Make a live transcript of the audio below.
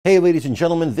Hey, ladies and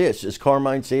gentlemen, this is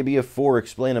Carmine Sabia for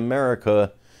Explain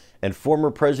America, and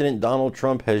former President Donald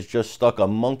Trump has just stuck a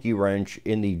monkey wrench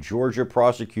in the Georgia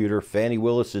prosecutor Fani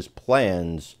Willis's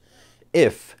plans,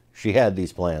 if she had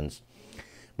these plans.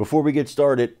 Before we get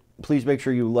started, please make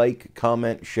sure you like,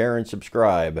 comment, share, and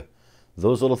subscribe.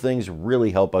 Those little things really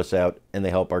help us out, and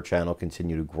they help our channel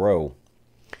continue to grow.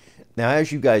 Now,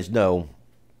 as you guys know,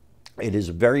 it is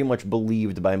very much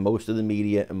believed by most of the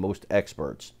media and most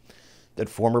experts that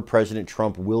former President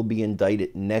Trump will be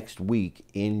indicted next week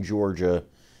in Georgia,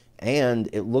 and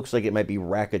it looks like it might be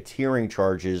racketeering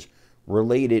charges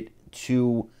related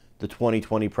to the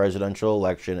 2020 presidential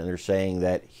election, and they're saying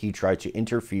that he tried to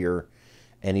interfere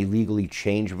and illegally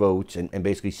change votes and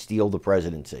basically steal the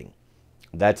presidency.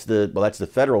 That's the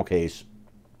federal case,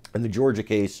 and the Georgia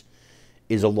case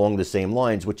is along the same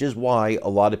lines, which is why a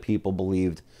lot of people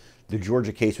believed the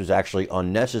Georgia case was actually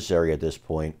unnecessary at this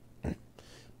point.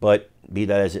 But be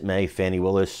that as it may, Fani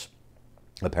Willis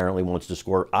apparently wants to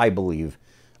score, I believe,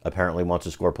 wants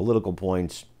to score political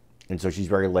points, and so she's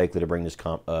very likely to bring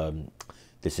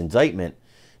this indictment.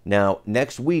 Now,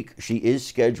 next week, she is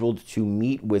scheduled to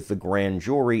meet with the grand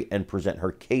jury and present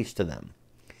her case to them.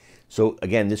 So,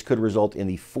 again, this could result in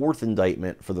the fourth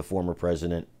indictment for the former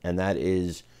president, and that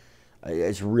is,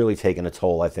 it's really taken a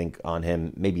toll, I think, on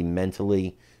him, maybe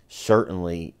mentally,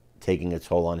 certainly taking a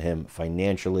toll on him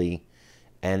financially,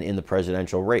 and in the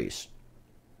presidential race.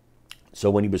 So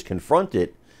when he was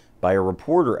confronted by a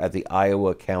reporter at the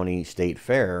Iowa State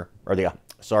Fair,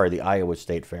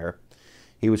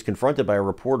 he was confronted by a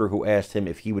reporter who asked him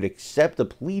if he would accept a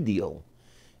plea deal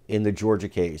in the Georgia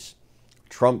case.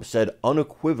 Trump said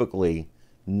unequivocally,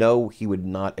 no, he would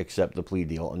not accept the plea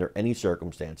deal under any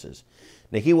circumstances.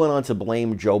 Now, he went on to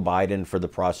blame Joe Biden for the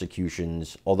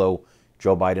prosecutions, although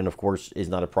Joe Biden, of course, is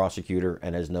not a prosecutor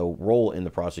and has no role in the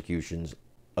prosecutions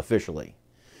officially.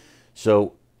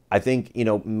 So I think,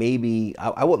 maybe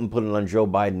I wouldn't put it on Joe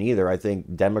Biden either. I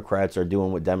think Democrats are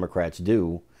doing what Democrats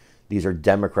do. These are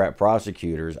Democrat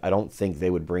prosecutors. I don't think they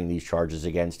would bring these charges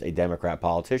against a Democrat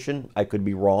politician. I could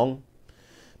be wrong,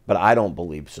 but I don't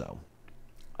believe so.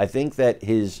 I think that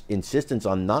his insistence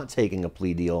on not taking a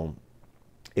plea deal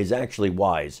is actually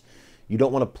wise. You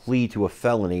don't want to plead to a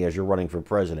felony as you're running for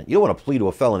president. You don't want to plead to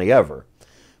a felony ever,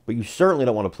 but you certainly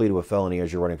don't want to plead to a felony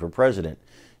as you're running for president.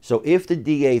 So if the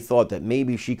DA thought that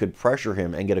maybe she could pressure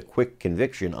him and get a quick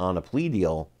conviction on a plea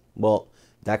deal, well,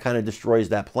 that kind of destroys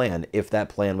that plan, if that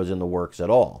plan was in the works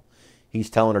at all. He's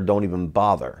telling her, don't even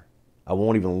bother. I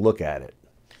won't even look at it.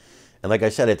 And like I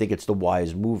said, I think it's the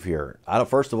wise move here.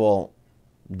 First of all,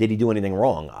 did he do anything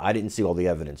wrong? I didn't see all the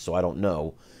evidence, so I don't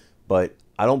know. But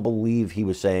I don't believe he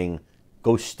was saying,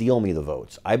 go steal me the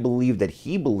votes. I believe that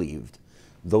he believed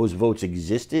those votes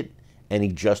existed and he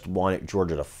just wanted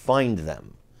Georgia to find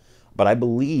them. But I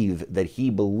believe that he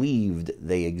believed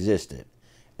they existed.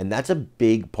 And that's a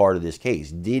big part of this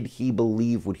case. Did he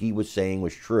believe what he was saying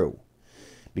was true?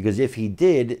 Because if he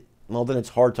did, well, then it's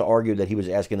hard to argue that he was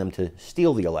asking them to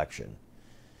steal the election.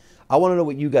 I want to know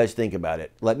what you guys think about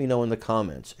it. Let me know in the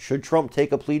comments. Should Trump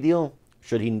take a plea deal?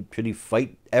 Should he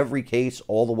fight every case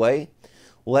all the way?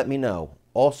 Let me know.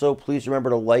 Also, please remember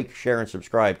to like, share, and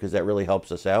subscribe because that really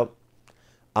helps us out.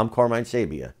 I'm Carmine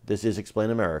Sabia. This is Explain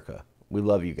America. We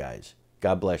love you guys.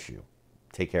 God bless you.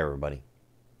 Take care, everybody.